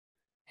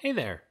Hey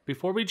there!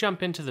 Before we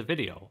jump into the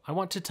video, I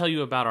want to tell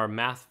you about our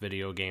math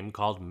video game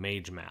called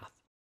Mage Math.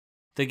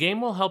 The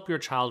game will help your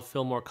child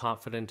feel more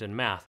confident in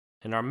math,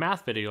 and our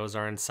math videos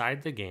are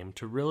inside the game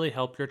to really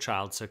help your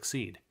child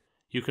succeed.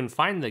 You can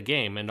find the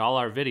game and all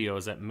our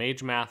videos at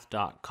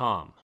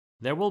magemath.com.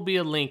 There will be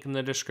a link in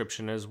the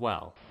description as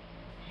well.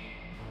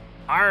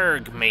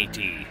 Arg,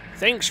 matey.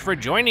 Thanks for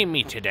joining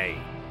me today.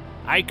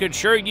 I could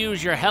sure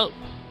use your help.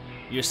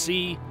 You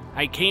see,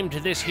 I came to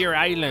this here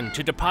island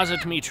to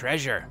deposit me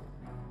treasure.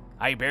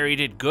 I buried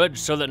it good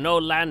so that no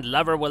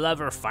landlubber will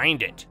ever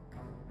find it.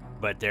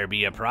 But there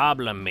be a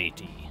problem,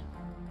 matey.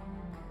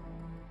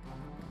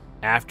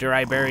 After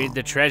I buried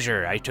the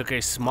treasure, I took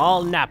a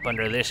small nap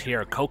under this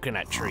here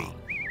coconut tree.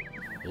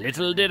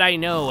 Little did I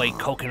know a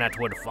coconut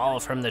would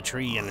fall from the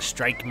tree and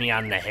strike me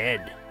on the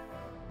head.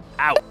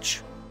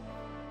 Ouch!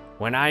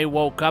 When I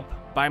woke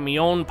up by me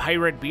own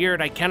pirate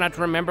beard, I cannot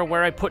remember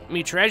where I put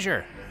me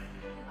treasure.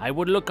 I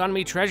would look on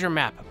me treasure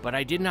map, but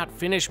I did not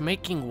finish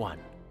making one.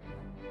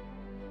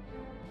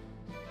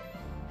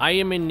 I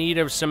am in need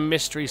of some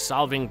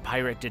mystery-solving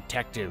pirate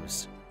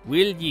detectives.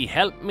 Will ye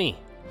help me?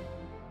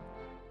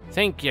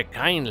 Thank ye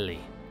kindly.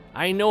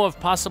 I know of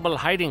possible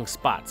hiding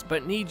spots,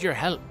 but need your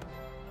help.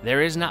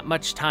 There is not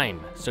much time,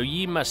 so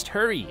ye must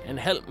hurry and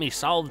help me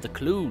solve the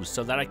clues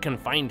so that I can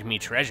find me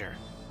treasure.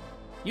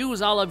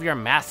 Use all of your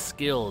math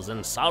skills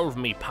and solve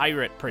me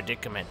pirate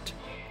predicament.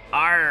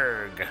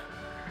 Arg!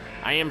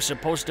 I am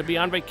supposed to be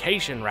on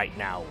vacation right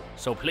now,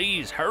 so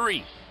please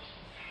hurry.